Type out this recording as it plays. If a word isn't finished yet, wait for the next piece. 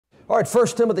All right, 1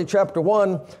 Timothy chapter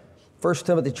 1. 1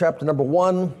 Timothy chapter number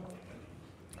 1.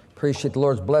 Appreciate the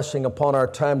Lord's blessing upon our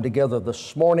time together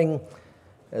this morning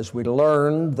as we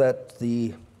learn that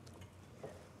the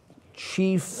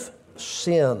chief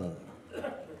sin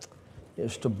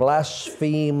is to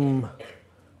blaspheme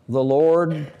the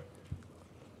Lord.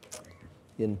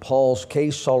 In Paul's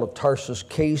case, Saul of Tarsus'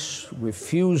 case,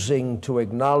 refusing to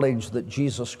acknowledge that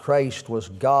Jesus Christ was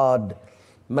God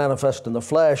manifest in the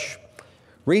flesh.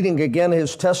 Reading again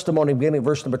his testimony, beginning at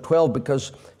verse number 12,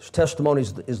 because his testimony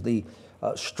is the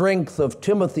strength of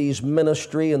Timothy's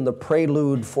ministry and the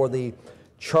prelude for the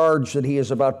charge that he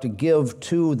is about to give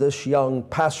to this young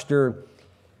pastor.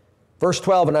 Verse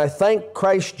 12, and I thank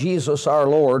Christ Jesus our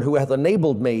Lord, who hath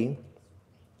enabled me,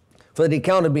 for that he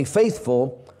counted me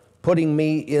faithful, putting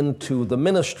me into the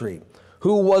ministry,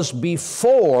 who was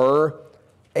before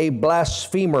a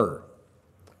blasphemer,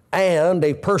 and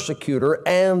a persecutor,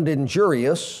 and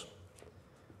injurious,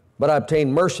 but I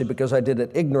obtained mercy because I did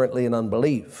it ignorantly in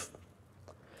unbelief.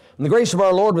 And the grace of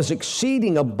our Lord was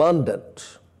exceeding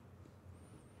abundant.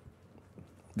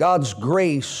 God's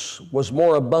grace was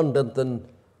more abundant than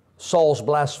Saul's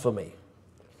blasphemy.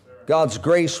 God's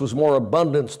grace was more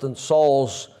abundant than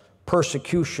Saul's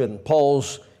persecution,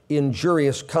 Paul's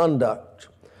injurious conduct.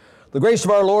 The grace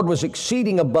of our Lord was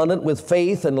exceeding abundant with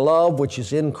faith and love which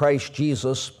is in Christ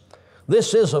Jesus.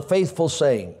 This is a faithful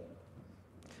saying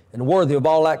and worthy of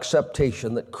all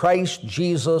acceptation, that Christ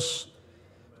Jesus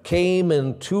came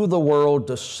into the world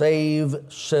to save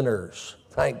sinners.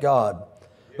 Thank God,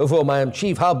 of whom I am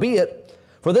chief. Howbeit,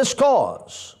 for this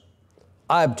cause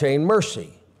I obtained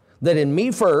mercy, that in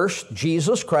me first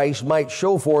Jesus Christ might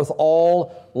show forth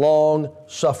all long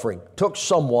suffering. Took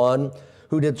someone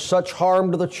who did such harm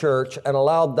to the church and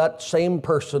allowed that same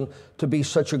person to be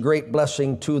such a great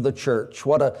blessing to the church.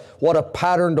 What a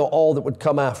pattern to all that would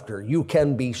come after. You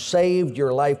can be saved,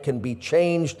 your life can be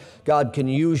changed, God can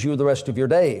use you the rest of your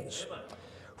days.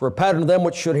 For a pattern of them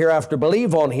which should hereafter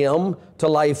believe on him to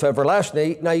life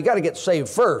everlasting. Now you got to get saved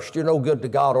first. You're no good to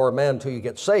God or man until you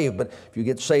get saved, but if you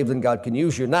get saved, then God can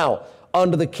use you. Now,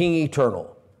 unto the King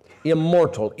eternal,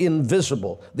 immortal,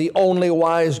 invisible, the only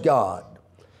wise God,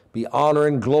 be honor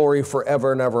and glory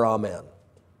forever and ever. Amen.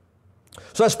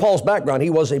 So that's Paul's background. He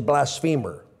was a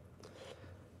blasphemer.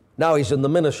 Now he's in the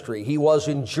ministry. He was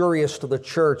injurious to the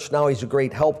church. Now he's a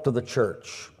great help to the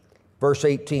church. Verse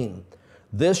 18,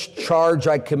 this charge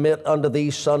I commit unto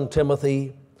thee, son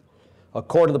Timothy,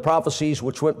 according to the prophecies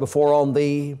which went before on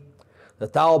thee,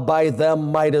 that thou by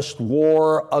them mightest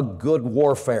war a good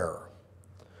warfare,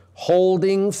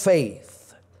 holding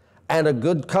faith and a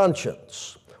good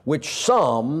conscience, which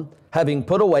some, having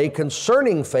put away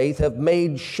concerning faith, have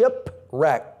made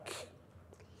shipwreck,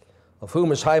 of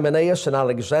whom is Hymenaeus and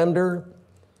Alexander,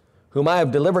 whom I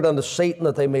have delivered unto Satan,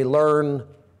 that they may learn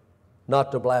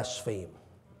not to blaspheme.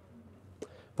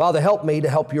 Father, help me to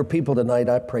help your people tonight,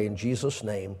 I pray in Jesus'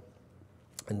 name,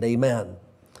 and amen.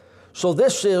 So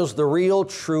this is the real,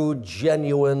 true,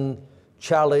 genuine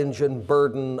challenge and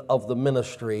burden of the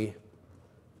ministry.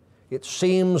 It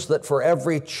seems that for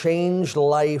every changed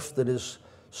life that is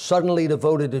suddenly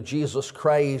devoted to Jesus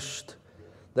Christ,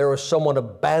 there is someone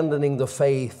abandoning the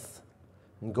faith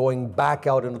and going back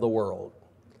out into the world.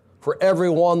 For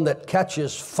everyone that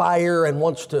catches fire and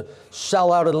wants to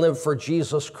sell out and live for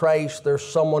Jesus Christ, there's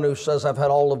someone who says, I've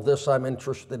had all of this I'm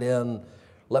interested in.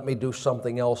 Let me do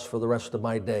something else for the rest of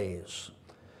my days.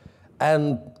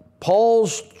 And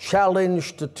Paul's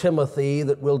challenge to Timothy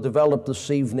that we'll develop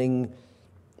this evening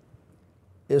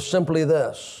is simply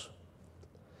this.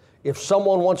 If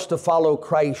someone wants to follow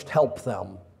Christ, help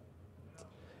them.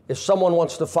 If someone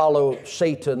wants to follow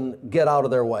Satan, get out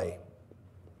of their way.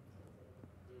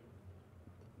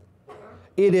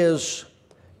 It is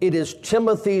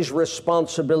Timothy's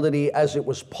responsibility, as it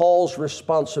was Paul's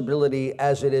responsibility,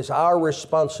 as it is our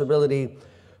responsibility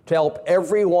to help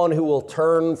everyone who will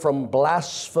turn from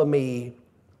blasphemy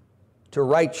to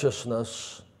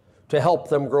righteousness, to help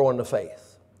them grow into faith.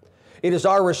 It is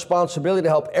our responsibility to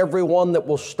help everyone that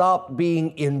will stop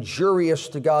being injurious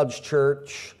to God's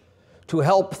church, to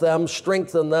help them,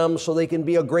 strengthen them so they can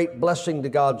be a great blessing to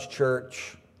God's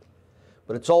church.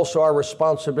 But it's also our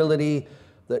responsibility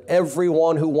that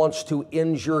everyone who wants to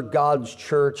injure God's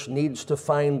church needs to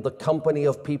find the company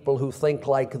of people who think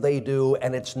like they do,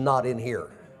 and it's not in here.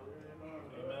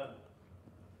 Amen.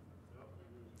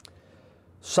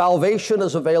 Salvation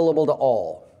is available to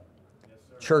all.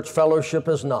 Church fellowship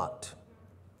is not.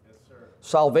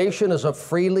 Salvation is a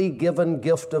freely given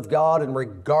gift of God, and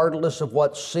regardless of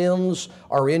what sins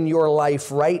are in your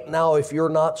life right now, if you're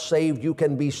not saved, you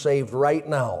can be saved right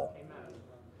now.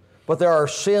 But there are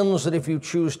sins that if you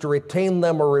choose to retain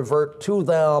them or revert to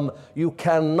them, you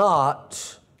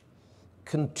cannot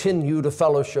continue to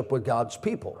fellowship with God's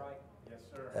people. Yes,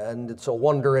 sir. And it's a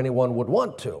wonder anyone would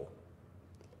want to.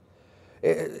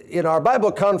 In our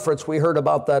Bible conference, we heard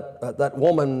about that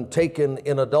woman taken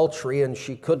in adultery, and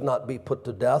she could not be put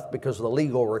to death because the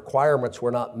legal requirements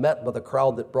were not met by the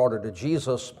crowd that brought her to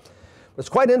Jesus. It's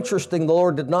quite interesting, the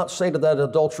Lord did not say to that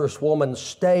adulterous woman,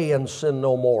 stay and sin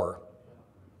no more.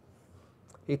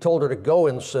 He told her to go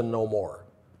and sin no more.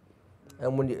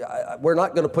 And we're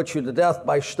not going to put you to death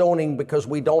by stoning because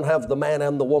we don't have the man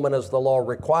and the woman as the law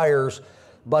requires.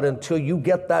 But until you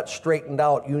get that straightened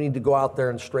out, you need to go out there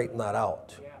and straighten that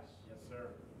out. Yes, yes, sir.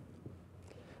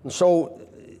 And so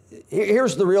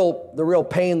here's the real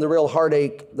pain, the real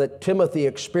heartache that Timothy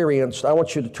experienced. I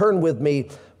want you to turn with me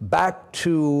back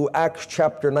to Acts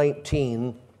chapter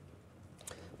 19.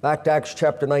 Back to Acts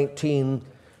chapter 19,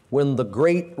 when the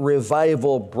great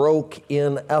revival broke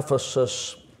in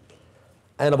Ephesus.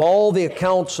 And of all the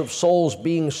accounts of souls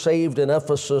being saved in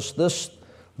Ephesus,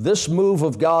 this move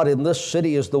of God in this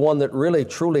city is the one that really,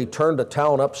 truly turned a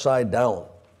town upside down.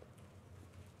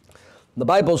 The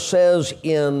Bible says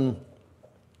in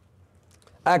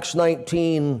Acts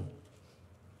 19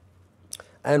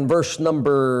 and verse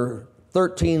number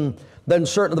 13, then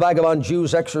certain of the vagabond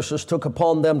Jews, exorcists, took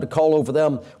upon them to call over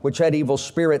them which had evil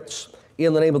spirits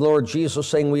in the name of the Lord Jesus,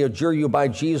 saying, we adjure you by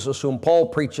Jesus whom Paul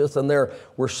preacheth. And there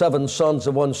were 7 sons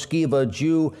of one Sceva, a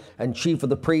Jew, and chief of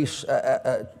the priests,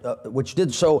 which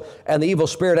did so. And the evil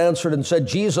spirit answered and said,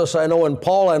 Jesus I know, and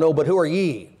Paul I know, but who are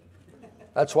ye?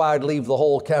 That's why I'd leave the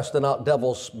whole casting out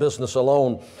devils business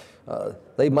alone.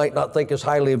 They might not think as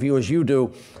highly of you as you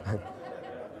do.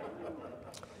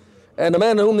 And the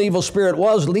man whom the evil spirit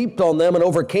was leaped on them and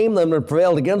overcame them and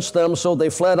prevailed against them. So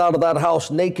they fled out of that house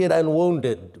naked and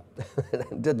wounded.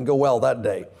 It didn't go well that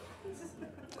day.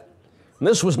 And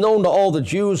this was known to all the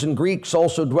Jews and Greeks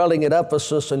also dwelling at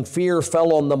Ephesus, and fear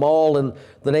fell on them all, and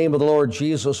the name of the Lord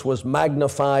Jesus was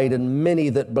magnified, and many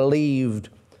that believed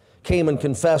came and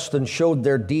confessed and showed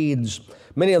their deeds.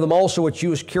 Many of them also, which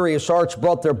used curious arts,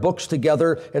 brought their books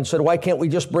together and said, why can't we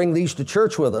just bring these to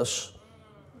church with us?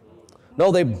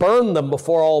 No, they burned them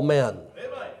before all men.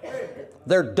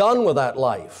 They're done with that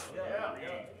life.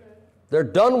 They're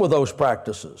done with those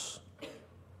practices.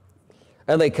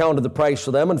 And they counted the price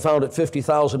of them and found it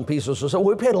 50,000 pieces. So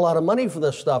we paid a lot of money for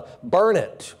this stuff. Burn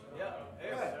it.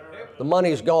 The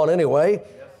money's gone anyway.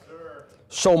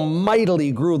 So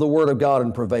mightily grew the word of God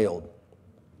and prevailed.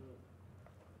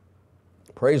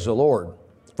 Praise the Lord.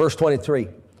 Verse 23.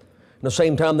 In the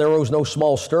same time there arose no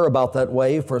small stir about that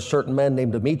way, for a certain man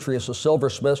named Demetrius, a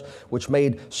silversmith, which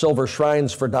made silver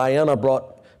shrines for Diana,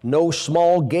 brought no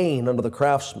small gain unto the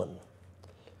craftsmen,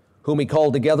 whom he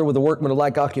called together with the workmen of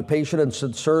like occupation, and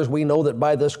said, sirs, we know that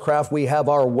by this craft we have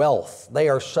our wealth. They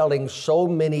are selling so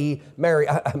many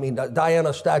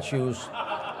Diana statues.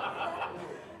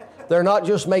 They're not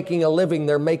just making a living,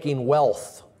 they're making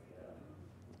wealth.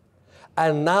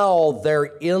 And now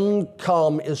their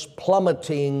income is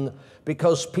plummeting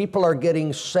because people are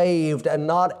getting saved and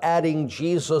not adding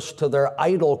Jesus to their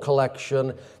idol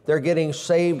collection. They're getting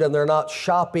saved and they're not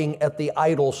shopping at the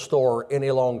idol store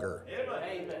any longer.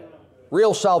 Amen.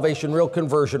 Real salvation, real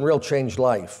conversion, real changed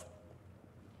life.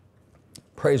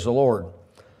 Praise the Lord.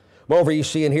 Moreover, you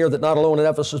see and hear that not alone in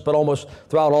Ephesus, but almost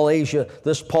throughout all Asia,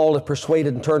 this Paul hath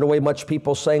persuaded and turned away much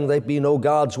people, saying they be no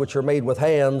gods which are made with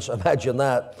hands. Imagine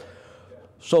that.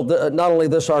 So not only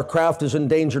this, our craft is in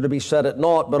danger to be set at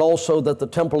naught, but also that the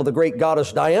temple of the great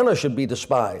goddess Diana should be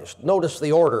despised. Notice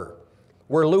the order.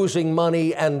 We're losing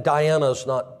money and Diana's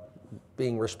not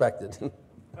being respected.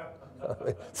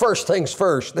 First things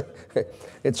first.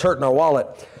 It's hurting our wallet.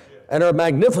 And her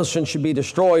magnificence should be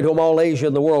destroyed, whom all Asia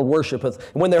and the world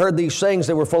worshipeth. And when they heard these sayings,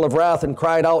 they were full of wrath and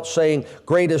cried out, saying,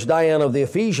 great is Diana of the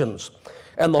Ephesians.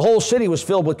 And the whole city was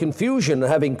filled with confusion.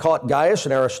 And having caught Gaius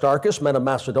and Aristarchus, men of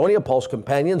Macedonia, Paul's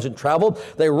companions, and traveled,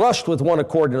 they rushed with one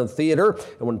accord into the theater.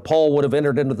 And when Paul would have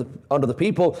entered unto the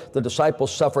people, the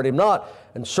disciples suffered him not.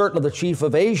 And certain of the chief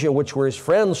of Asia, which were his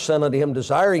friends, sent unto him,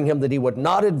 desiring him that he would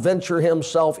not adventure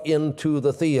himself into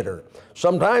the theater.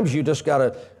 Sometimes you just got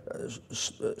to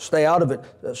stay out of it,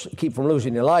 keep from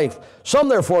losing your life. Some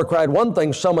therefore cried one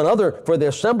thing, some another, for the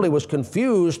assembly was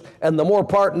confused, and the more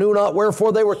part knew not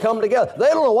wherefore they were come together. They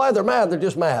don't know why they're mad, they're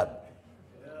just mad.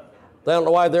 They don't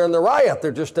know why they're in the riot,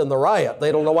 they're just in the riot.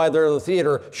 They don't know why they're in the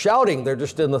theater shouting, they're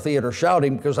just in the theater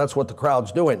shouting because that's what the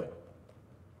crowd's doing.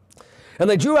 And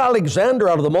they drew Alexander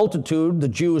out of the multitude, the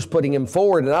Jews putting him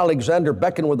forward, and Alexander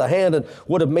beckoned with the hand and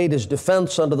would have made his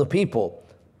defense unto the people.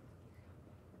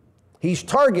 He's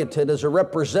targeted as a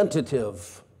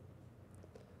representative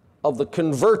of the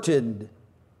converted,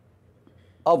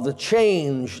 of the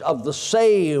changed, of the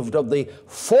saved, of the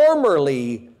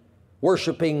formerly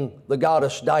worshiping the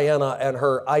goddess Diana and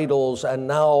her idols, and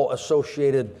now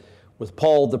associated with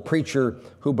Paul the preacher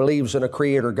who believes in a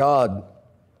creator God.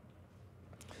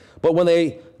 But when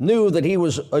they knew that he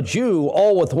was a Jew,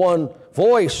 all with one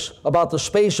voice, about the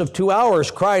space of 2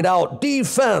 hours, cried out,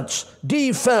 "Defense!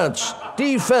 Defense!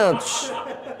 Defense!"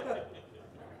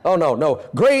 Oh, no.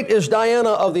 Great is Diana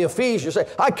of the Ephesians.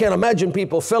 I can't imagine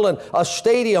people filling a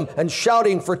stadium and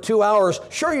shouting for 2 hours.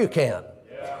 Sure you can.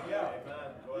 Yeah.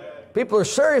 Go ahead. People are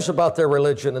serious about their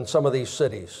religion in some of these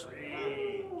cities.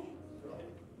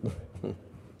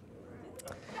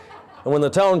 And when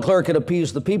the town clerk had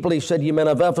appeased the people, he said, "Ye men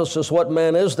of Ephesus, what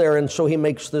man is there?" And so he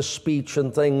makes this speech,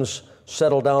 and things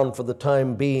settle down for the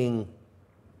time being.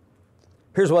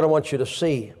 Here's what I want you to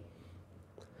see.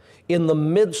 In the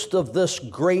midst of this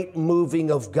great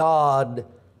moving of God,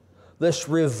 this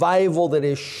revival that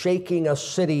is shaking a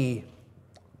city,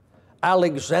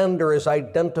 Alexander is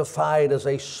identified as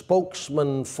a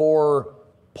spokesman for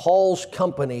Paul's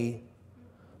company.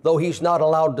 Though he's not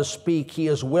allowed to speak, he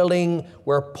is willing,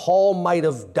 where Paul might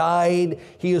have died,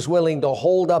 he is willing to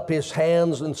hold up his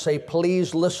hands and say,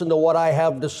 "Please listen to what I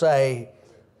have to say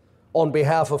on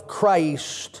behalf of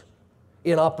Christ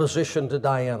in opposition to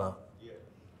Diana."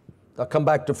 I'll come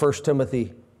back to 1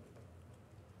 Timothy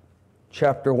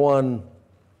chapter 1,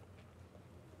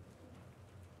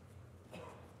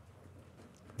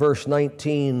 verse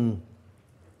 19.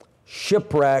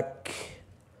 Shipwreck,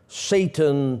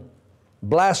 Satan,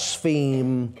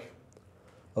 blaspheme,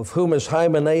 of whom is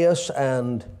Hymenaeus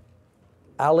and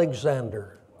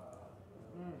Alexander.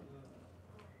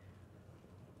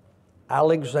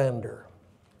 Alexander.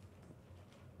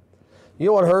 You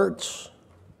know what hurts?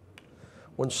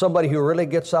 When somebody who really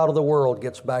gets out of the world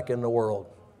gets back in the world.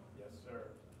 Yes, sir.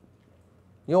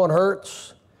 You know what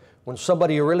hurts? When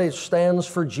somebody who really stands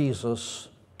for Jesus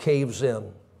caves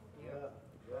in. Yeah.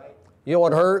 Right. You know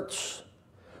what hurts?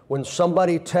 When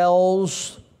somebody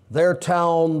tells their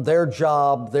town, their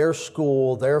job, their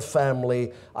school, their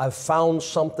family, "I've found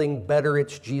something better,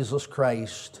 it's Jesus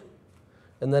Christ."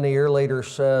 And then a year later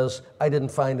says, "I didn't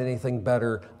find anything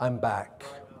better, I'm back."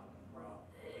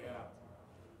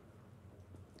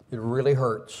 It really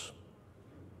hurts.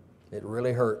 It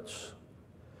really hurts.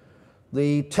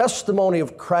 The testimony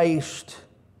of Christ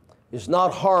is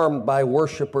not harmed by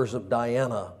worshipers of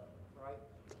Diana.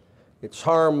 It's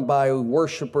harmed by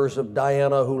worshipers of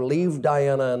Diana who leave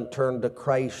Diana and turn to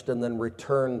Christ and then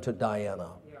return to Diana.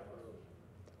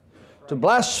 To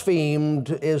blaspheme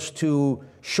is to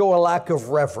show a lack of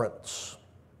reverence.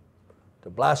 To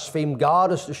blaspheme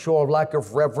God is to show a lack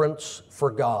of reverence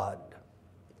for God.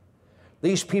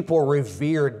 These people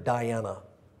revered Diana.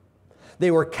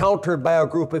 They were countered by a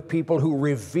group of people who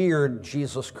revered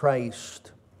Jesus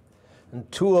Christ.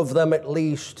 And two of them at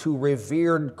least who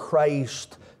revered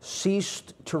Christ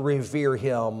ceased to revere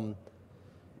him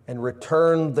and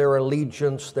returned their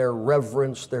allegiance, their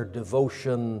reverence, their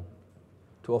devotion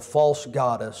to a false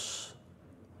goddess.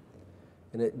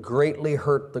 And it greatly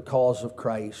hurt the cause of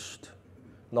Christ.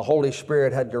 And the Holy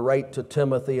Spirit had to write to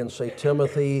Timothy and say,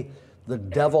 "Timothy, the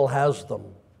devil has them.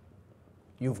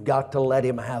 You've got to let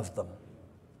him have them.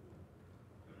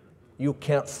 You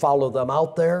can't follow them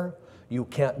out there. You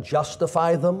can't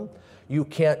justify them. You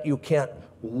can't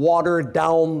water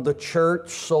down the church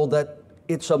so that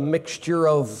it's a mixture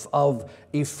of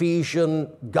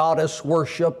Ephesian goddess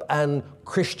worship and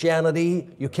Christianity.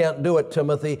 You can't do it,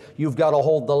 Timothy. You've got to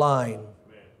hold the line."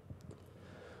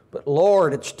 But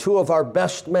Lord, it's two of our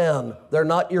best men. They're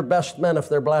not your best men if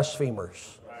they're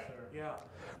blasphemers.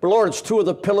 But Lord, it's two of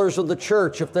the pillars of the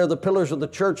church. If they're the pillars of the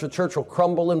church will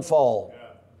crumble and fall.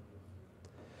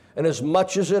 And as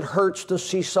much as it hurts to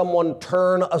see someone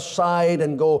turn aside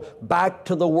and go back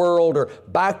to the world or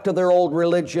back to their old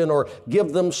religion or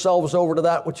give themselves over to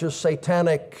that which is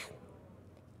satanic,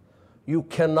 you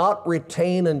cannot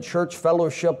retain in church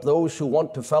fellowship those who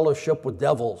want to fellowship with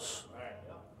devils.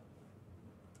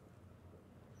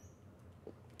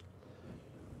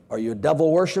 Are you a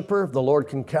devil worshiper? The Lord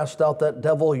can cast out that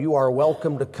devil. You are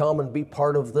welcome to come and be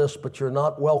part of this, but you're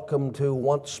not welcome to,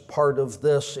 once part of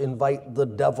this, invite the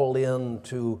devil in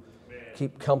to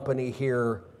keep company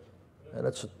here. And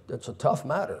it's a tough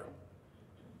matter.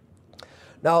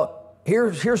 Now,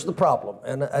 here's the problem,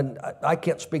 and I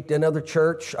can't speak to another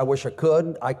church. I wish I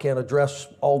could. I can't address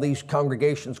all these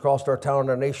congregations across our town and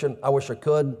our nation. I wish I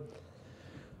could.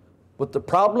 But the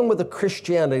problem with the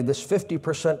Christianity, this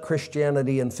 50%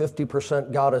 Christianity and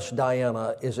 50% goddess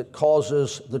Diana, is it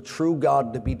causes the true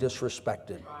God to be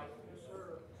disrespected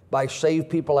by saved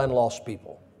people and lost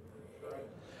people.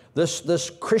 This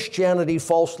Christianity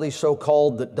falsely so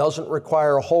called that doesn't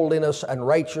require holiness and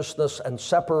righteousness and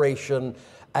separation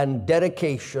and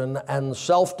dedication and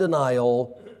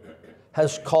self-denial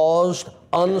has caused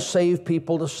unsaved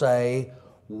people to say,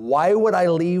 why would I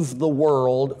leave the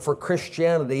world for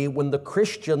Christianity when the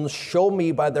Christians show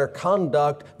me by their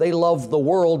conduct they love the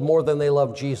world more than they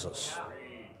love Jesus?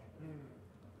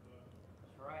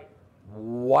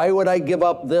 Why would I give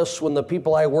up this when the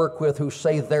people I work with who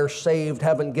say they're saved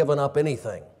haven't given up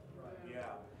anything?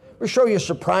 We'll show you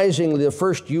surprisingly the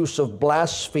first use of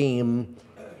blaspheme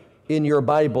in your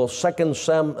Bible, 2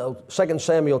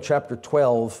 Samuel chapter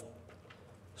 12.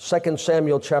 2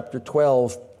 Samuel chapter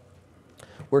 12.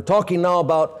 We're talking now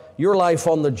about your life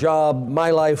on the job,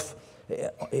 my life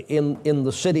in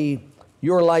the city,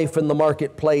 your life in the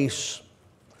marketplace,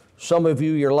 some of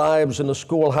you, your lives in the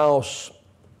schoolhouse.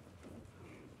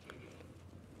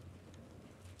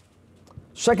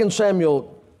 2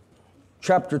 Samuel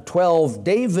chapter 12,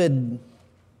 David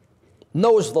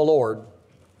knows the Lord.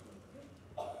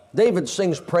 David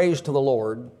sings praise to the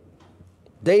Lord.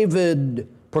 David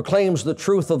proclaims the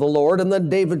truth of the Lord, and then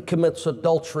David commits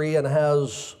adultery and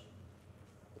has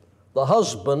the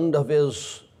husband of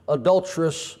his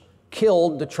adulteress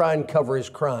killed to try and cover his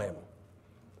crime.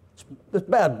 It's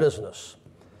bad business.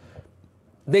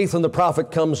 Nathan the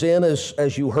prophet comes in,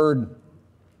 as you heard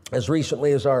as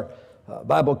recently as our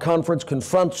Bible conference,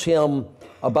 confronts him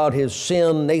about his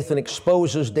sin. Nathan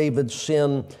exposes David's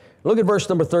sin. Look at verse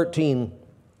number 13.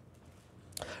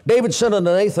 David said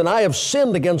unto Nathan, I have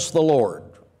sinned against the Lord.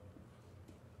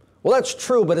 Well, that's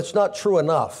true, but it's not true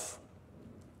enough.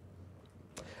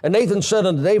 And Nathan said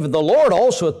unto David, the Lord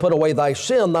also hath put away thy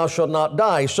sin, thou shalt not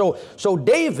die. So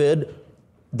David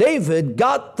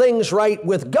got things right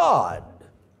with God.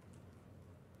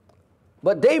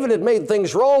 But David had made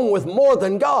things wrong with more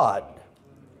than God.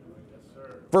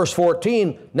 Verse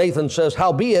 14, Nathan says,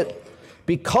 howbeit,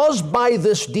 because by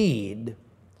this deed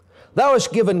thou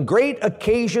hast given great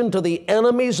occasion to the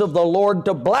enemies of the Lord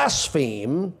to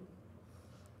blaspheme,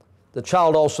 the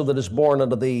child also that is born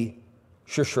unto thee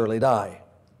shall surely die.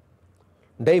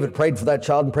 And David prayed for that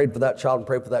child and prayed for that child and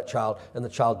prayed for that child, and the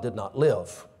child did not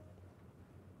live.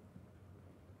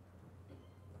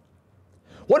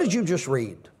 What did you just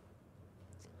read?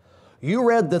 You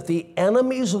read that the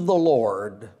enemies of the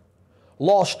Lord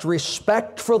lost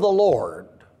respect for the Lord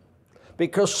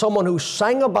because someone who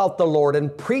sang about the Lord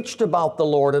and preached about the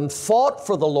Lord and fought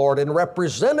for the Lord and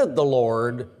represented the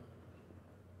Lord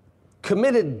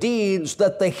committed deeds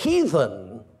that the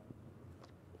heathen,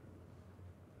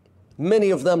 many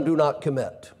of them do not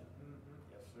commit.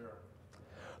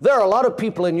 There are a lot of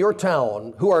people in your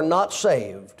town who are not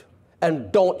saved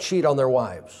and don't cheat on their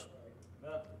wives.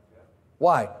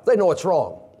 Why? They know it's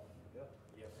wrong.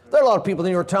 There are a lot of people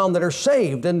in your town that are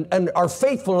saved and are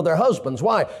faithful to their husbands.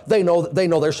 Why? They know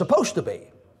they're supposed to be.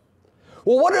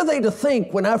 Well, what are they to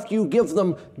think when after you give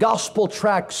them gospel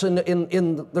tracts in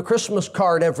the Christmas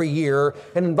card every year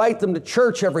and invite them to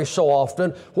church every so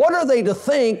often? What are they to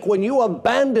think when you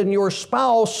abandon your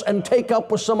spouse and take up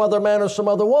with some other man or some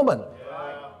other woman?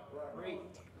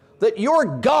 That your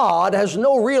God has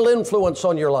no real influence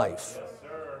on your life.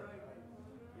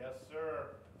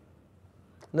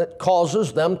 And that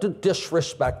causes them to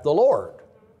disrespect the Lord.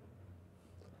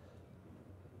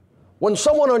 When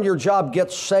someone on your job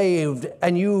gets saved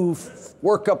and you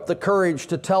work up the courage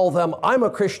to tell them, I'm a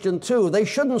Christian too, they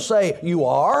shouldn't say, you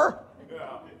are?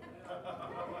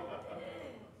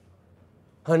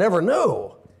 I never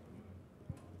knew.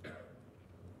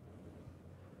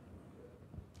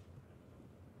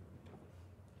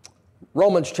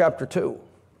 Romans chapter 2.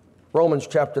 Romans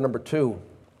chapter number 2.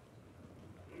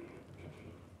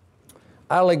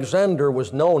 Alexander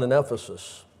was known in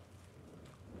Ephesus.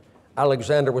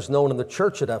 Alexander was known in the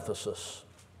church at Ephesus.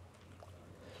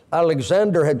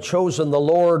 Alexander had chosen the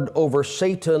Lord over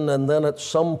Satan and then at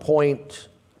some point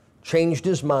changed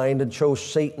his mind and chose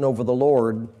Satan over the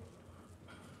Lord,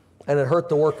 and it hurt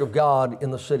the work of God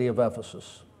in the city of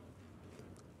Ephesus.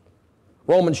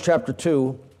 Romans chapter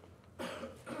 2,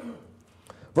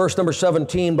 verse number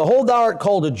 17, behold, thou art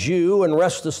called a Jew and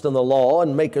restest in the law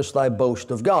and makest thy boast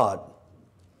of God,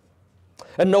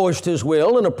 and knowest his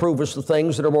will, and approvest the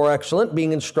things that are more excellent,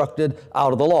 being instructed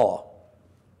out of the law.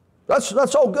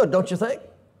 That's all good, don't you think?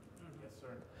 Yes, sir.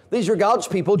 These are God's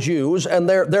people, Jews, and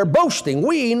they're boasting.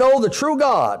 We know the true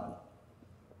God.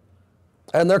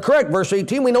 And they're correct. Verse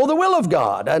 18, we know the will of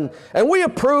God. And we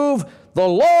approve the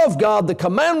law of God, the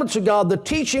commandments of God, the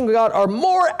teaching of God are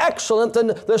more excellent than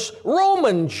this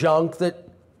Roman junk that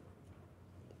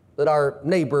our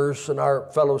neighbors and our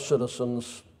fellow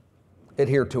citizens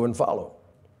adhere to and follow.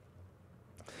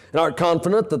 And art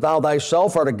confident that thou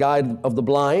thyself art a guide of the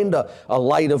blind, a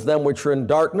light of them which are in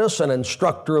darkness, an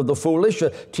instructor of the foolish, a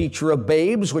teacher of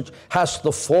babes, which hast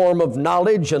the form of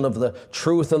knowledge and of the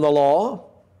truth and the law.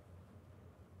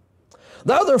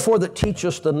 Thou therefore that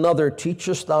teachest another,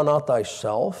 teachest thou not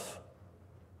thyself?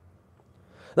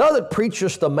 Thou that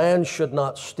preachest a man should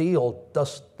not steal,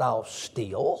 dost thou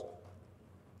steal?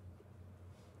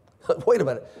 Wait a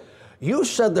minute. You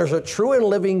said there's a true and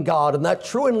living God, and that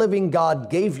true and living God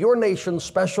gave your nation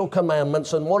special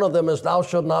commandments, and one of them is thou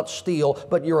shalt not steal,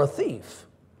 but you're a thief.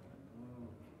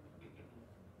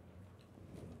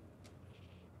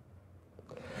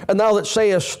 And thou that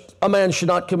sayest a man should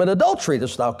not commit adultery,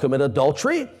 dost thou commit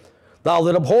adultery? Thou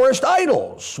that abhorrest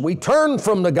idols, we turn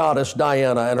from the goddess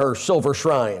Diana and her silver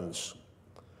shrines.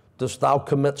 Dost thou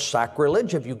commit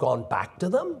sacrilege? Have you gone back to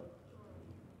them?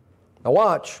 Now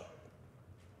watch.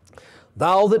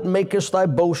 Thou that makest thy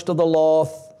boast of the law,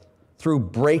 through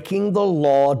breaking the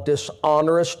law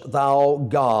dishonorest thou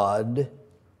God,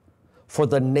 for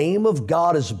the name of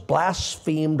God is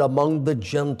blasphemed among the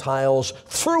Gentiles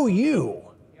through you.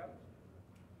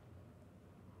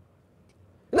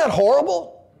 Isn't that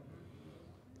horrible?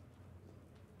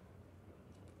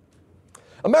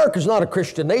 America's not a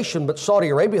Christian nation, but Saudi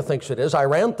Arabia thinks it is,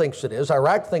 Iran thinks it is,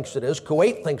 Iraq thinks it is,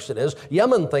 Kuwait thinks it is,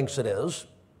 Yemen thinks it is.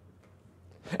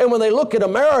 And when they look at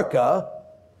America,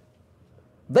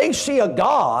 they see a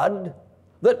God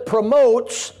that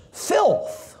promotes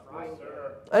filth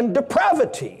and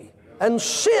depravity and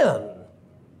sin.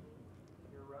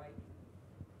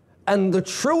 And the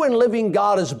true and living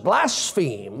God is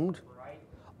blasphemed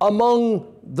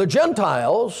among the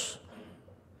Gentiles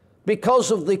because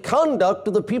of the conduct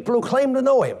of the people who claim to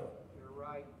know Him.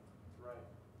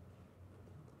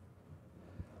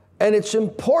 And it's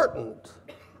important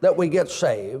that we get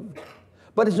saved,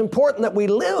 but it's important that we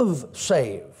live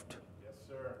saved. Yes,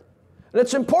 sir. And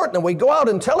it's important that we go out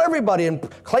and tell everybody and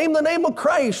claim the name of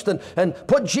Christ and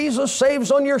put Jesus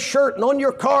Saves on your shirt and on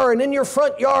your car and in your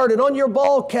front yard and on your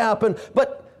ball cap,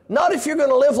 but not if you're going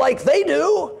to live like they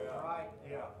do.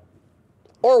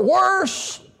 Or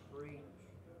worse.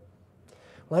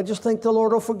 Well, I just think the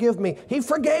Lord will forgive me. He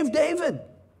forgave David,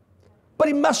 but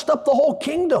he messed up the whole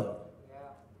kingdom. Yes,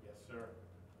 sir.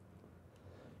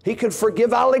 He could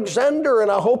forgive Alexander, and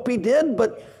I hope he did,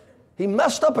 but he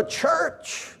messed up a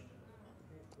church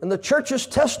and the church's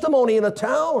testimony in a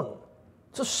town.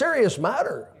 It's a serious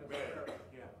matter.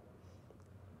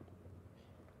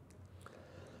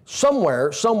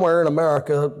 Somewhere in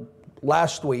America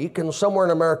last week and somewhere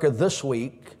in America this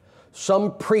week,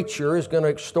 some preacher is going to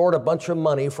extort a bunch of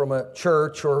money from a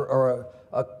church or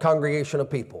a congregation of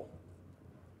people.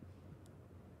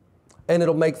 And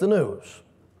it'll make the news.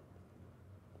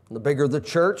 The bigger the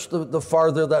church, the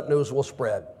farther that news will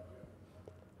spread.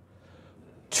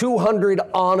 200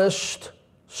 honest,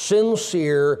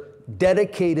 sincere,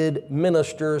 dedicated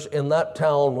ministers in that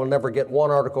town will never get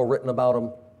one article written about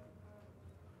them.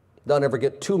 They'll never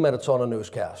get 2 minutes on a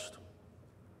newscast.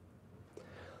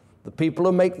 The people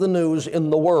who make the news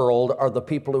in the world are the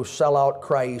people who sell out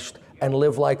Christ and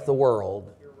live like the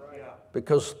world.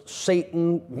 Because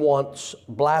Satan wants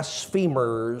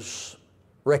blasphemers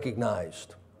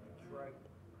recognized.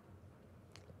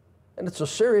 And it's a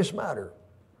serious matter.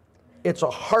 It's a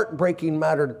heartbreaking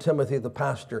matter to Timothy the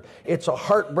pastor. It's a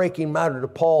heartbreaking matter to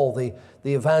Paul the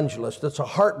evangelist. It's a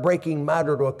heartbreaking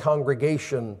matter to a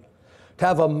congregation to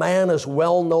have a man as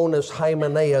well known as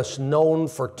Hymenaeus known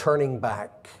for turning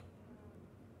back.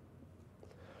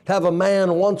 To have a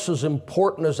man once as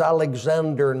important as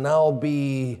Alexander now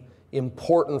be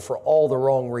important for all the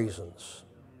wrong reasons.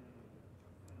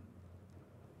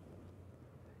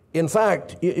 In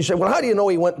fact, you say, well, how do you know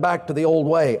he went back to the old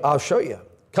way? I'll show you.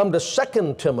 Come to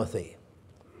 2 Timothy.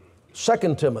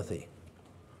 2 Timothy.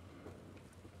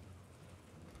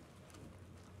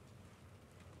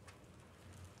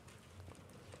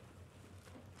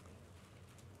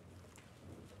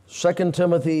 Second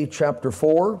Timothy chapter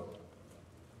 4.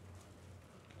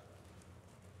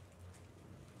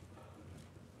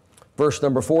 Verse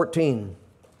number 14.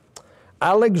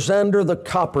 Alexander the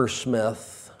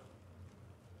coppersmith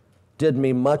did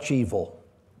me much evil.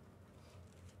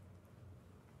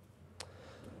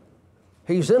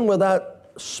 He's in with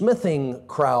that smithing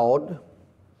crowd.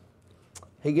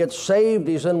 He gets saved,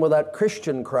 he's in with that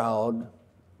Christian crowd.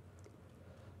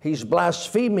 He's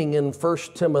blaspheming in 1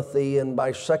 Timothy, and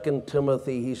by 2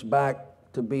 Timothy, he's back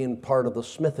to being part of the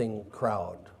smithing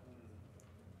crowd.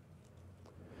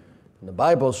 And the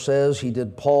Bible says he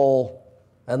did Paul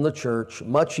and the church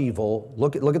much evil.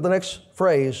 Look at the next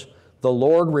phrase. The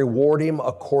Lord reward him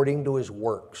according to his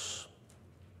works.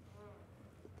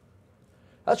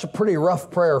 That's a pretty rough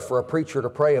prayer for a preacher to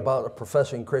pray about a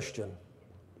professing Christian.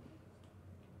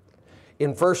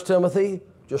 In 1 Timothy,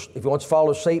 just if he wants to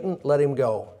follow Satan, let him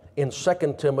go. In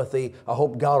 2 Timothy, I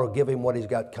hope God will give him what he's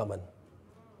got coming.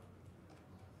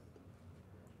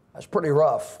 That's pretty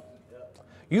rough.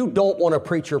 You don't want a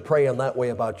preacher praying that way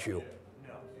about you.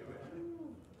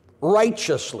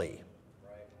 Righteously.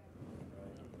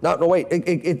 No, wait,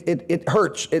 it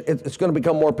hurts. It's going to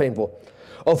become more painful.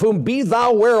 Of whom be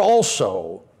thou aware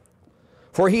also,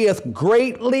 for he hath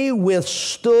greatly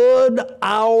withstood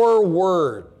our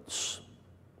words.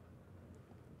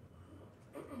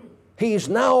 He's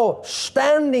now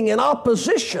standing in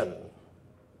opposition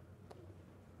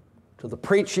to the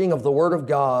preaching of the Word of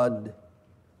God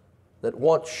that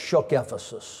once shook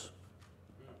Ephesus.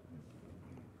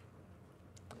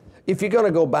 If you're going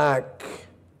to go back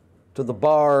to the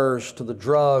bars, to the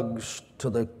drugs, to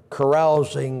the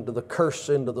carousing, to the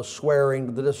cursing, to the swearing,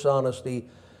 to the dishonesty,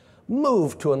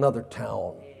 move to another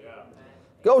town.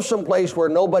 Go someplace where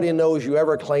nobody knows you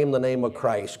ever claim the name of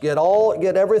Christ. Get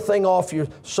everything off your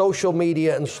social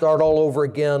media and start all over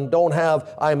again. Don't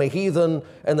have, I'm a heathen,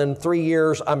 and then 3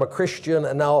 years, I'm a Christian,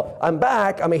 and now I'm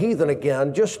back, I'm a heathen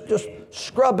again. Just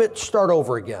scrub it, start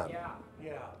over again.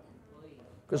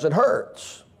 Because it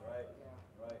hurts.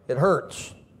 It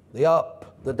hurts. The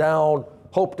up, the down,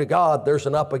 hope to God there's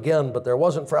an up again, but there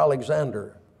wasn't for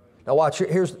Alexander. Now watch,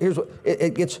 here's what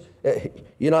it gets,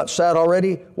 you're not sad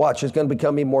already? Watch, it's going to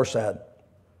become even more sad.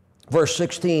 Verse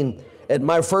 16, at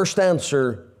my first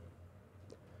answer,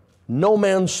 no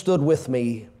man stood with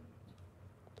me.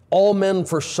 All men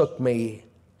forsook me.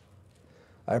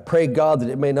 I pray God that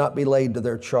it may not be laid to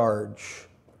their charge.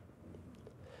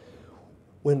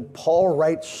 When Paul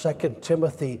writes 2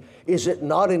 Timothy, is it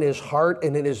not in his heart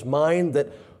and in his mind that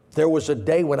there was a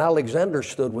day when Alexander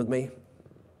stood with me?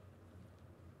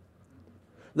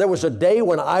 There was a day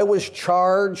when I was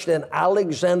charged and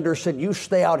Alexander said, you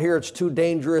stay out here, it's too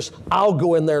dangerous. I'll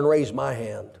go in there and raise my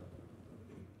hand.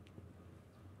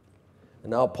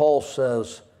 And now Paul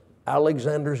says,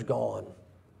 Alexander's gone.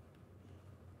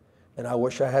 And I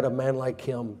wish I had a man like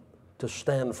him to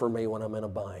stand for me when I'm in a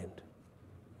bind.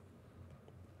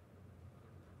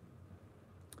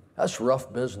 That's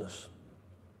rough business.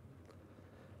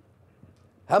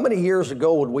 How many years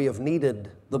ago would we have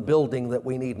needed the building that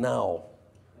we need now?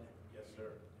 Yes, sir.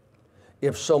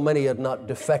 If so many had not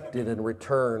defected and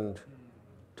returned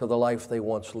to the life they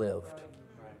once lived.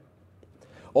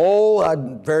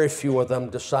 Very few of them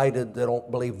decided they don't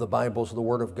believe the Bible's the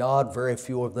Word of God. Very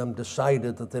few of them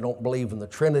decided that they don't believe in the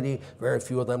Trinity. Very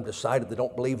few of them decided they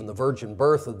don't believe in the virgin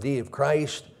birth of the deity of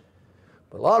Christ.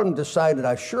 But a lot of them decided,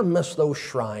 I sure miss those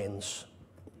shrines.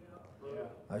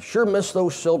 I sure miss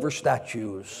those silver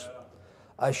statues.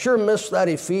 I sure miss that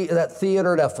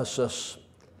theater at Ephesus.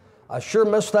 I sure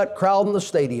miss that crowd in the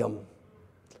stadium.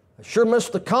 I sure miss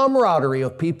the camaraderie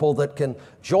of people that can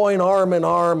join arm in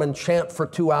arm and chant for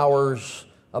 2 hours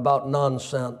about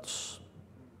nonsense.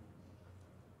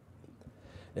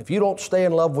 If you don't stay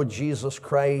in love with Jesus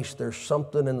Christ, there's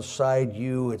something inside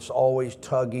you. It's always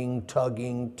tugging,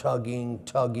 tugging, tugging,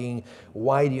 tugging.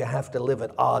 Why do you have to live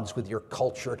at odds with your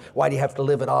culture? Why do you have to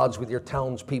live at odds with your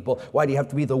townspeople? Why do you have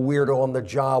to be the weirdo on the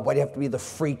job? Why do you have to be the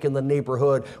freak in the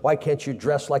neighborhood? Why can't you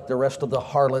dress like the rest of the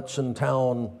harlots in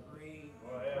town?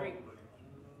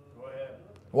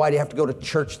 Why do you have to go to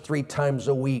church 3 times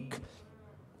a week?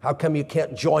 How come you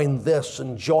can't join this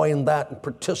and join that and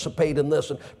participate in this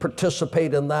and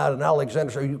participate in that? And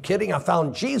Alexander said, are you kidding? I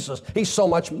found Jesus. He's so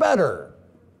much better.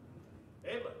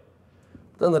 Amen.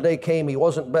 Then the day came, he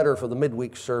wasn't better for the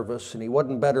midweek service, and he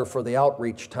wasn't better for the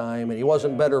outreach time, and he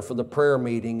wasn't better for the prayer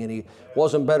meeting, and he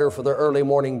wasn't better for the early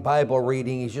morning Bible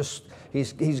reading. He's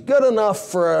good enough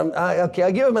for, okay,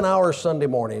 I give him an hour Sunday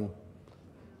morning.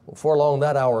 Before long,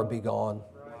 that hour will be gone.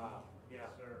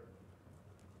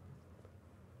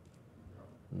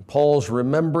 And Paul's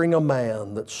remembering a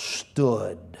man that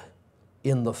stood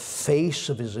in the face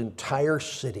of his entire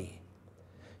city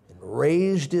and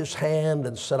raised his hand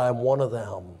and said, I'm one of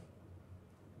them.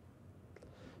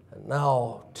 And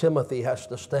now Timothy has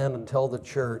to stand and tell the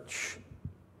church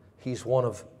he's one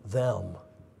of them.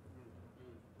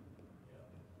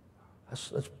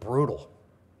 That's brutal.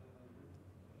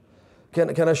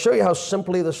 Can I show you how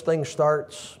simply this thing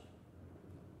starts?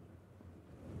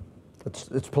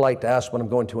 It's polite to ask, but I'm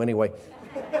going to anyway.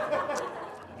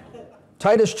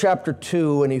 Titus chapter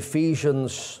 2 and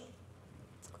Ephesians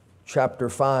chapter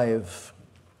 5.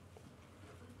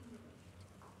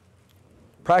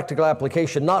 Practical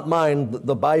application, not mine,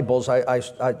 the Bible's.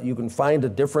 You can find a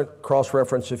different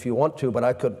cross-reference if you want to, but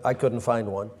I couldn't find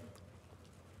one.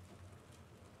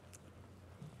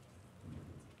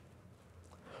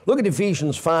 Look at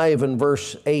Ephesians 5 and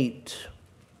verse 8.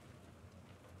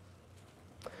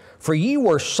 For ye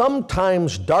were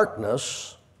sometimes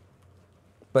darkness,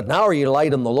 but now are ye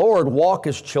light in the Lord. Walk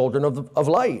as children of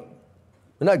light.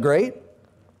 Isn't that great?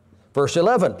 Verse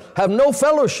 11. Have no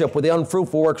fellowship with the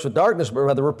unfruitful works of darkness, but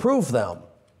rather reprove them.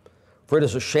 For it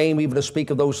is a shame even to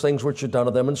speak of those things which are done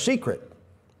of them in secret.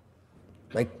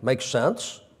 Makes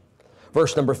sense.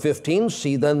 Verse number 15.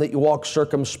 See then that you walk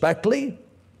circumspectly,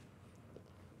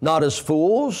 not as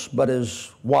fools, but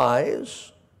as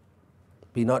wise.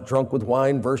 Be not drunk with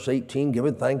wine. Verse 18,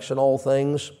 giving thanks in all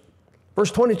things.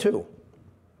 Verse 22.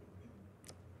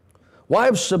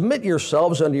 Wives, submit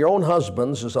yourselves unto your own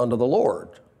husbands as unto the Lord.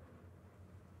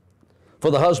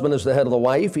 For the husband is the head of the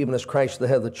wife, even as Christ the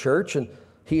head of the church, and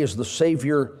he is the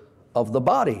Savior of the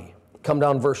body. Come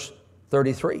down verse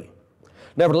 33.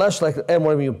 Nevertheless, let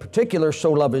everyone of you in particular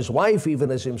so love his wife,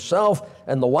 even as himself,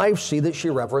 and the wife see that she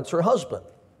reverence her husband.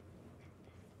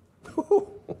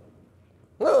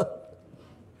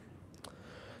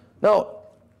 Now,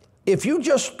 if you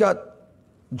just got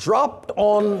dropped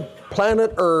on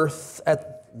planet Earth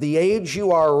at the age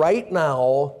you are right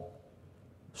now,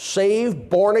 saved,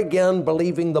 born again,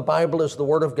 believing the Bible is the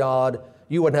Word of God,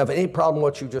 you wouldn't have any problem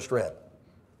with what you just read.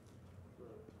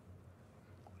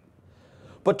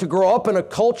 But to grow up in a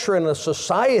culture and a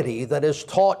society that has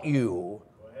taught you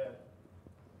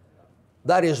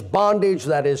that is bondage,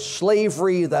 that is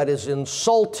slavery, that is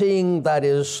insulting, that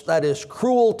is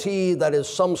cruelty, that is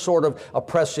some sort of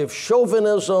oppressive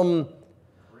chauvinism.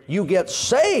 You get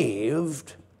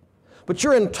saved, but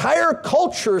your entire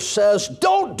culture says,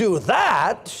 don't do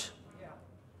that. Yeah.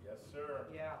 Yes, sir.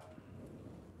 Yeah.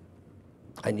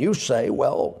 And you say,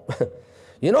 well,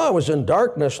 you know, I was in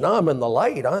darkness, now I'm in the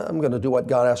light. I'm going to do what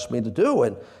God asked me to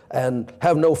do and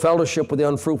have no fellowship with the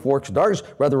unfruitful works of darkness,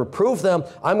 rather reprove them.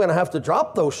 I'm going to have to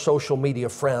drop those social media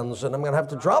friends, and I'm going to have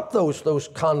to drop those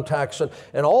contacts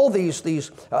and all these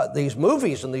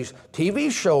movies and these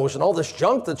TV shows and all this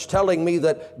junk that's telling me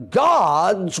that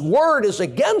God's word is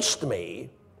against me.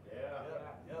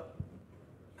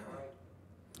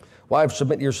 Wives,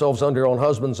 submit yourselves unto your own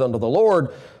husbands, unto the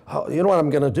Lord. You know what I'm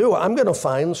going to do? I'm going to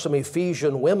find some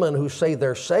Ephesian women who say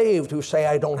they're saved, who say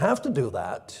I don't have to do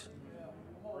that.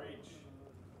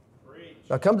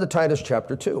 Now come to Titus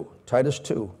chapter 2. Titus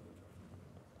 2.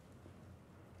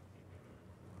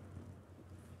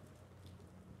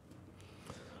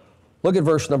 Look at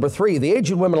verse number 3. The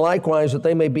aged women likewise, that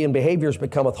they may be in behaviors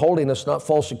becometh holiness, not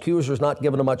false accusers, not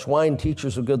given to much wine,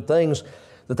 teachers of good things,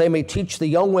 that they may teach the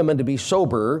young women to be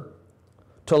sober,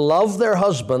 to love their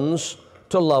husbands,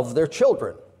 to love their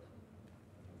children.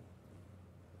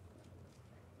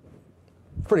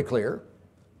 Pretty clear.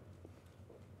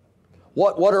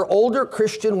 What are older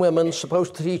Christian women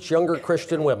supposed to teach younger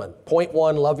Christian women? Point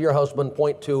 1, love your husband.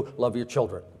 Point 2, love your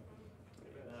children.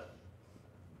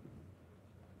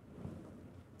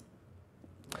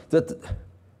 That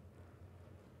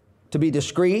to be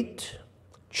discreet,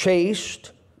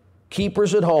 chaste,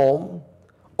 keepers at home,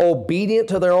 obedient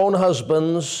to their own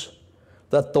husbands,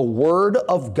 that the word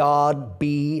of God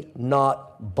be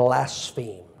not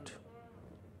blasphemed.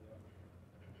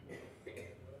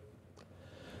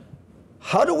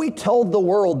 How do we tell the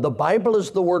world the Bible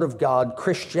is the Word of God,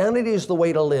 Christianity is the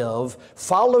way to live,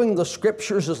 following the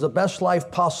Scriptures is the best life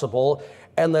possible,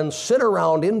 and then sit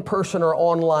around in person or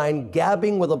online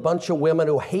gabbing with a bunch of women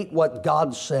who hate what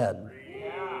God said?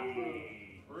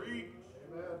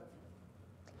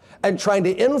 And trying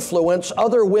to influence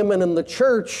other women in the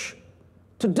church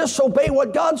to disobey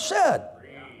what God said.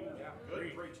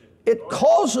 It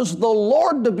causes the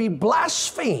Lord to be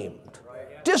blasphemed,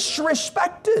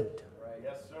 disrespected.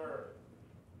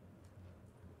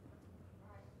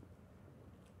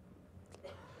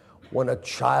 When a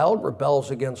child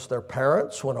rebels against their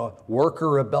parents, when a worker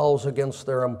rebels against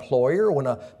their employer, when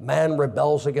a man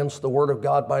rebels against the Word of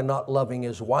God by not loving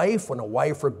his wife, when a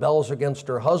wife rebels against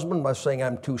her husband by saying,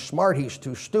 I'm too smart, he's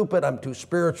too stupid, I'm too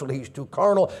spiritual, he's too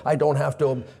carnal, I don't have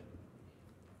to.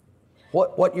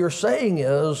 What you're saying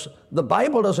is, the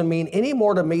Bible doesn't mean any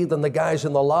more to me than the guys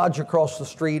in the lodge across the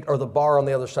street or the bar on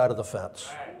the other side of the fence.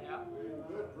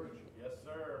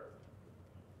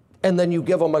 And then you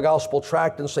give them a gospel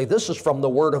tract and say, this is from the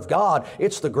Word of God.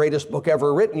 It's the greatest book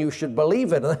ever written. You should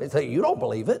believe it. And they say, you don't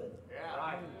believe it.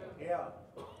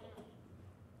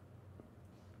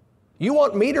 You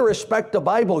want me to respect the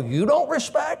Bible you don't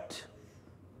respect?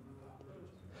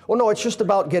 Well, no, it's just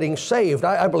about getting saved.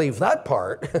 I believe that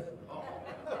part.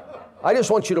 I just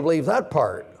want you to believe that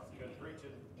part.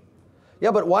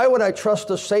 Yeah, but why would I trust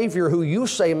a Savior who you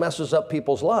say messes up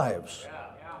people's lives?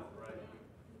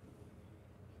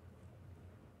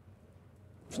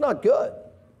 It's not good.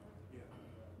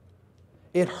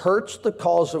 It hurts the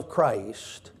cause of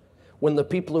Christ when the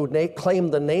people who claim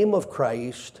the name of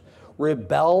Christ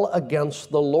rebel against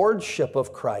the lordship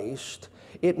of Christ.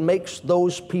 It makes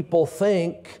those people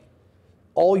think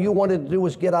all you wanted to do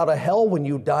was get out of hell when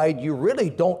you died. You really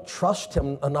don't trust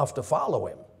him enough to follow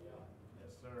him. Yes,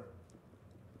 sir.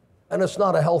 And it's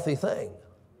not a healthy thing.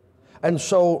 And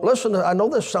so, listen, I know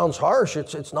this sounds harsh.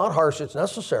 It's not harsh, it's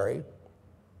necessary.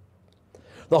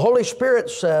 The Holy Spirit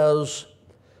says,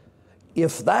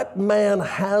 if that man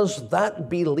has that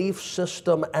belief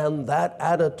system and that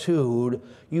attitude,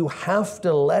 you have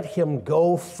to let him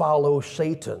go follow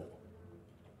Satan.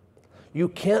 You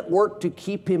can't work to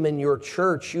keep him in your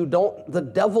church.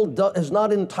 The devil is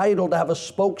not entitled to have a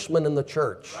spokesman in the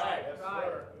church. Right. Yes,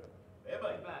 sir.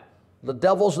 Amen. The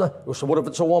devil's not, so what if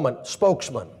it's a woman?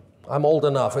 Spokesman. I'm old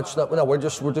enough. It's not, no, we're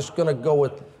just going to go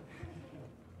with.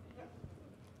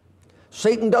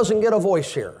 Satan doesn't get a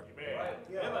voice here.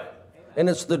 Amen. And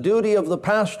it's the duty of the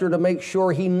pastor to make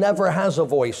sure he never has a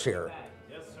voice here.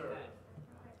 Yes, sir.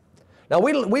 Now,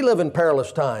 we live in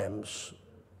perilous times.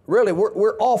 Really,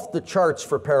 we're off the charts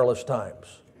for perilous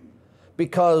times.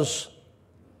 Because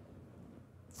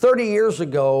 30 years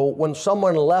ago, when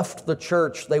someone left the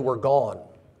church, they were gone.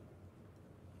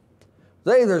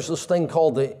 Today, there's this thing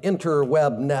called the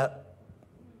interweb net.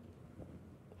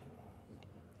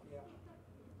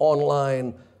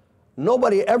 Online.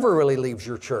 Nobody ever really leaves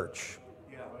your church.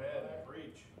 Go ahead.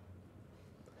 Preach.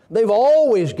 They've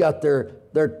always got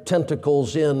their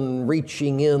tentacles in,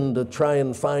 reaching in to try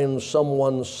and find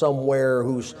someone somewhere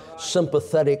who's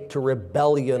sympathetic to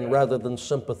rebellion rather than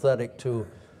sympathetic to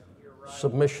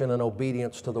submission and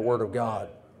obedience to the Word of God.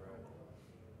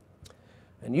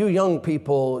 And you young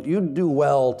people, you do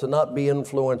well to not be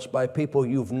influenced by people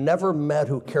you've never met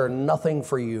who care nothing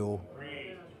for you,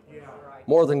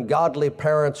 more than godly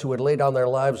parents who would lay down their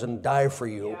lives and die for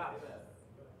you,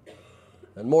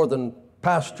 and more than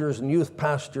pastors and youth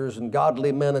pastors and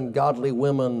godly men and godly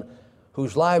women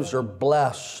whose lives are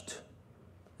blessed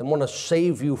and want to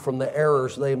save you from the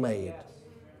errors they made.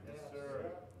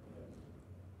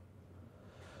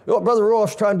 You know what Brother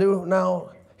Ruoff's trying to do now?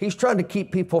 He's trying to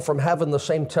keep people from having the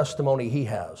same testimony he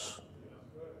has.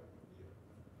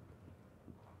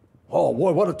 Oh,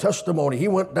 boy, what a testimony. He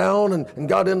went down and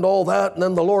got into all that, and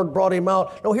then the Lord brought him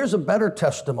out. No, here's a better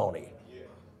testimony.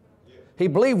 He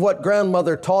believed what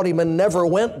grandmother taught him and never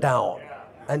went down.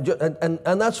 And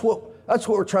that's what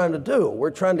we're trying to do.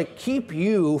 We're trying to keep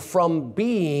you from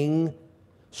being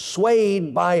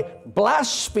swayed by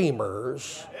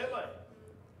blasphemers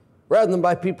rather than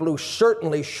by people who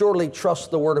surely trust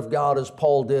the Word of God as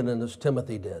Paul did and as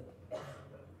Timothy did.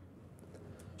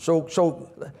 So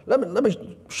let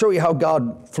me show you how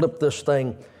God flipped this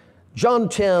thing. John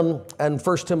 10 and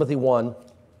 1 Timothy 1.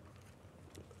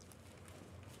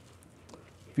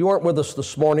 If you weren't with us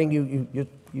this morning, you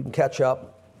can catch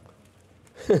up.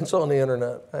 It's on the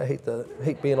internet. I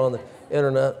hate being on the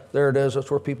internet. There it is. That's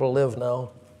where people live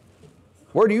now.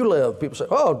 Where do you live? People say,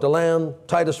 oh, DeLand,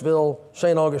 Titusville,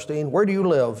 St. Augustine. Where do you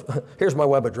live? Here's my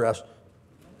web address.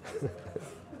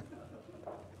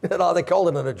 You know, they call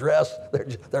it an address.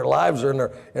 Their lives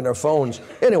are in their phones.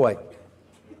 Anyway,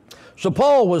 so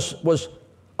Paul was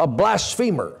a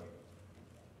blasphemer.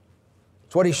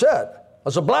 That's what he said. I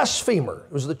was a blasphemer.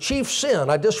 It was the chief sin.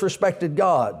 I disrespected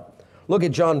God. Look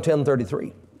at John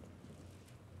 10:33.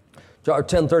 John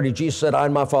 10:30, Jesus said, I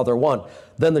and my Father are one.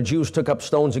 Then the Jews took up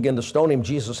stones again to stone him.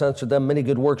 Jesus answered them, many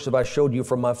good works have I showed you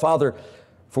from my Father.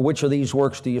 For which of these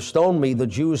works do you stone me? The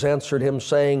Jews answered him,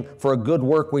 saying, for a good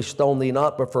work we stone thee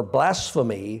not, but for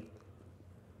blasphemy,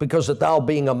 because that thou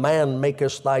being a man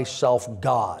makest thyself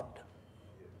God.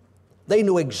 They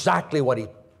knew exactly what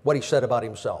he said about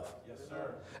himself.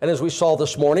 And as we saw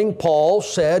this morning, Paul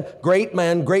said, great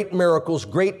man, great miracles,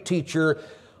 great teacher,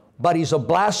 but he's a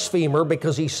blasphemer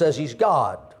because he says he's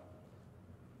God.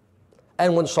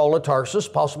 And when Saul of Tarsus,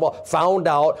 Apostle Paul, found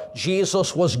out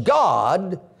Jesus was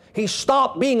God, he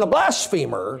stopped being a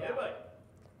blasphemer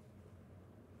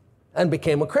and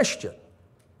became a Christian.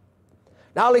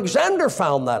 Now Alexander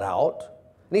found that out,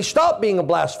 and he stopped being a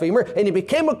blasphemer, and he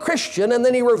became a Christian, and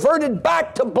then he reverted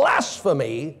back to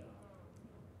blasphemy.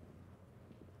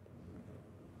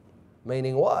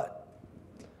 Meaning what?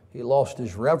 He lost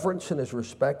his reverence and his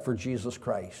respect for Jesus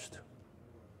Christ.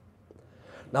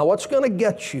 Now what's going to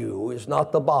get you is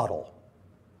not the bottle.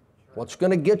 What's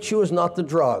going to get you is not the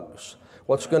drugs.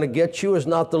 What's going to get you is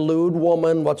not the lewd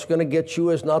woman. What's going to get you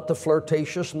is not the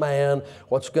flirtatious man.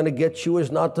 What's going to get you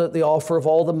is not the offer of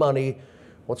all the money.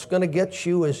 What's going to get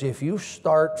you is if you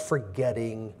start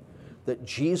forgetting that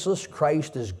Jesus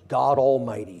Christ is God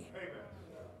Almighty.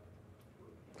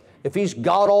 If He's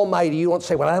God Almighty, you won't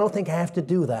say, well, I don't think I have to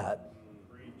do that.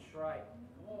 Right.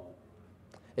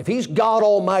 If He's God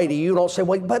Almighty, you don't say,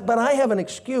 well, but I have an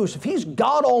excuse. If He's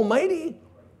God Almighty,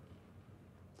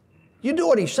 you do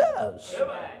what He says.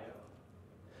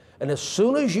 And as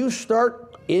soon as you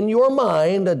start in your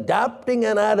mind adapting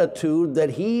an attitude that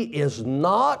He is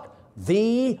not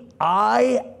the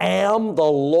I am the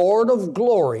Lord of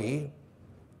glory,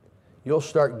 you'll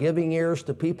start giving ears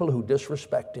to people who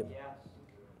disrespect Him.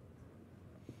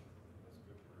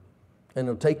 And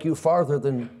it'll take you farther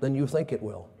than you think it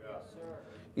will.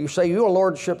 You say, you're a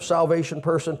lordship salvation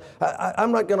person.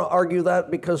 I'm not going to argue that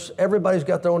because everybody's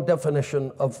got their own definition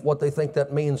of what they think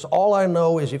that means. All I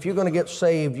know is if you're going to get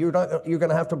saved, you're going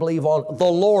to have to believe on the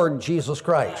Lord Jesus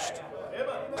Christ.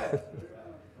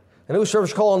 And whosoever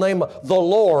shall call on the name of the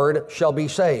Lord shall be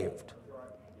saved.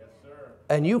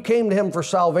 And you came to Him for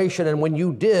salvation, and when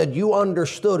you did, you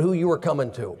understood who you were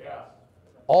coming to.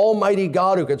 Almighty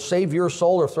God who could save your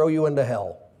soul or throw you into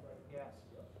hell.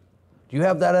 Do you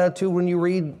have that attitude when you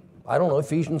read, I don't know,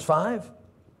 Ephesians 5?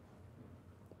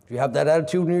 Do you have that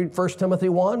attitude when you read 1 Timothy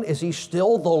 1? Is He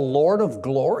still the Lord of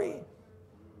glory?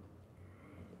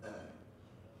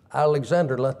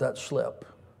 Alexander let that slip,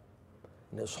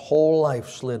 and his whole life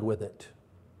slid with it.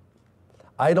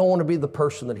 I don't want to be the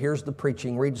person that hears the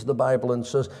preaching, reads the Bible, and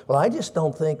says, well, I just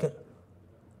don't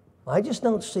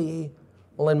see.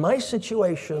 Well, in my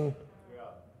situation,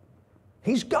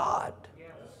 He's God.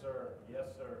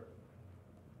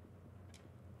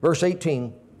 Verse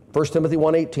 18, 1 Timothy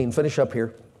 1:18, finish up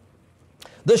here.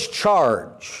 This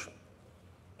charge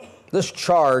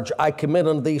I commit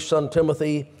unto thee, son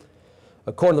Timothy,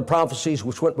 according to the prophecies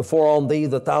which went before on thee,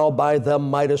 that thou by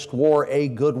them mightest war a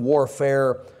good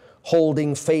warfare,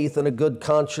 holding faith and a good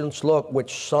conscience. Look,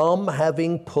 which some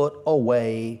having put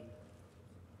away,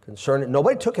 concerning,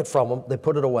 nobody took it from them, they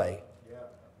put it away.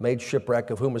 Made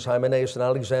shipwreck, of whom is Hymenaeus and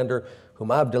Alexander,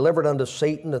 whom I have delivered unto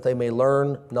Satan, that they may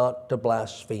learn not to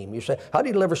blaspheme. You say, how do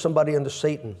you deliver somebody unto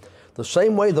Satan? The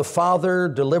same way the father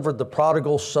delivered the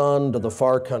prodigal son to the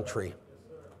far country.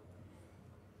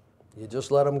 You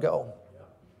just let them go.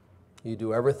 You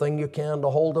do everything you can to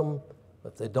hold them.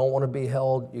 If they don't want to be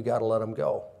held, you got to let them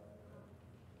go.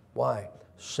 Why?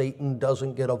 Satan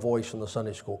doesn't get a voice in the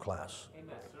Sunday school class.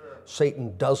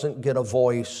 Satan doesn't get a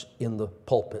voice in the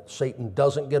pulpit. Satan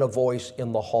doesn't get a voice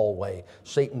in the hallway.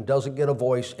 Satan doesn't get a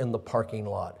voice in the parking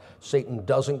lot. Satan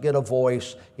doesn't get a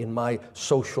voice in my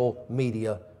social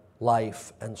media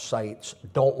life and sites.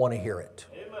 Don't want to hear it.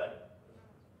 Amen.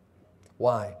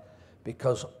 Why?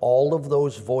 Because all of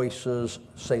those voices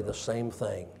say the same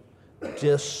thing.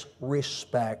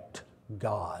 Disrespect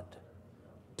God.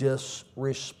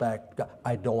 Disrespect God.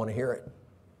 I don't want to hear it.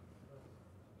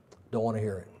 Don't want to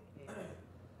hear it.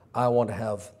 I want to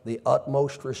have the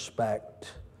utmost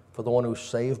respect for the one who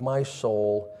saved my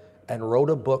soul and wrote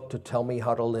a book to tell me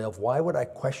how to live. Why would I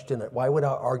question it? Why would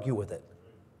I argue with it?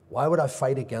 Why would I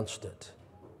fight against it?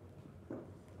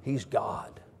 He's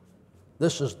God.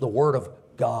 This is the Word of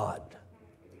God.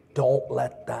 Don't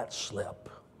let that slip.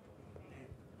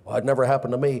 Well, it never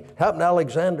happened to me. It happened to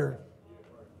Alexander.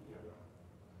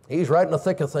 He's right in the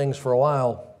thick of things for a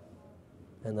while,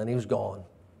 and then he was gone.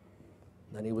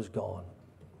 Then he was gone.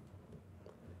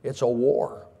 It's a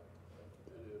war.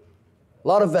 A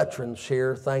lot of veterans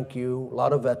here, thank you. A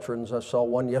lot of veterans. I saw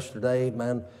one yesterday,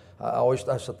 man. I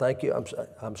said, thank you.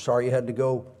 I'm sorry you had to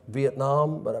go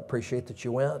Vietnam, but I appreciate that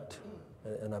you went,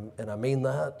 and I mean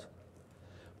that.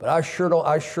 But I sure don't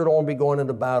want to be going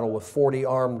into battle with 40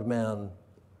 armed men,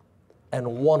 and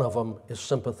one of them is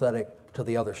sympathetic to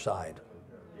the other side.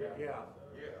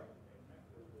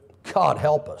 God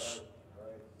help us.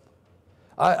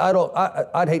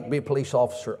 I'd hate to be a police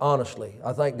officer, honestly.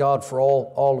 I thank God for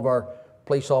all of our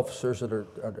police officers that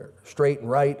are straight and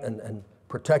right and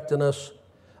protecting us.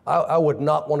 I would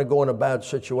not want to go in a bad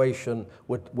situation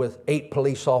with 8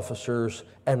 police officers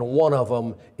and one of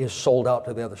them is sold out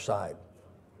to the other side.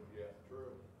 Yeah, true.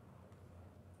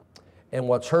 And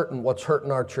what's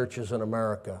hurting our churches in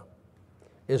America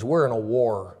is we're in a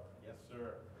war. Yes,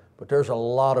 sir. But there's a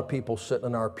lot of people sitting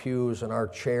in our pews and our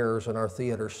chairs and our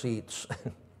theater seats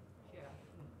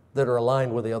that are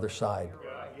aligned with the other side.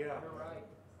 Yeah.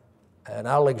 And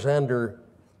Alexander,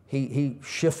 he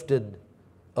shifted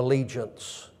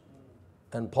allegiance.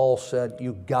 And Paul said,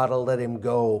 you got to let him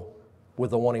go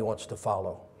with the one he wants to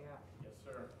follow. Yes,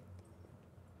 sir.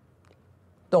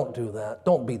 Don't do that.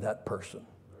 Don't be that person.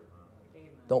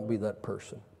 Don't be that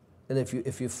person. And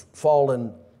if you fall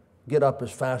and get up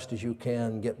as fast as you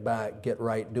can, get back, get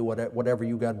right, do whatever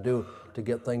you got to do to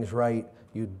get things right.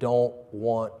 You don't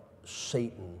want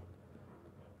Satan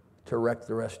to wreck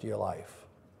the rest of your life.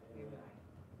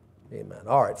 Amen.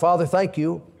 All right, Father, thank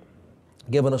you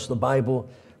for giving us the Bible.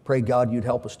 Pray, God, you'd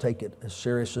help us take it as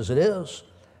serious as it is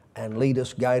and lead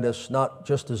us, guide us, not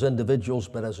just as individuals,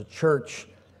 but as a church.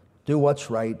 Do what's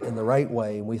right in the right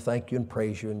way. And we thank you and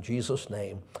praise you in Jesus'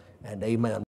 name, and amen.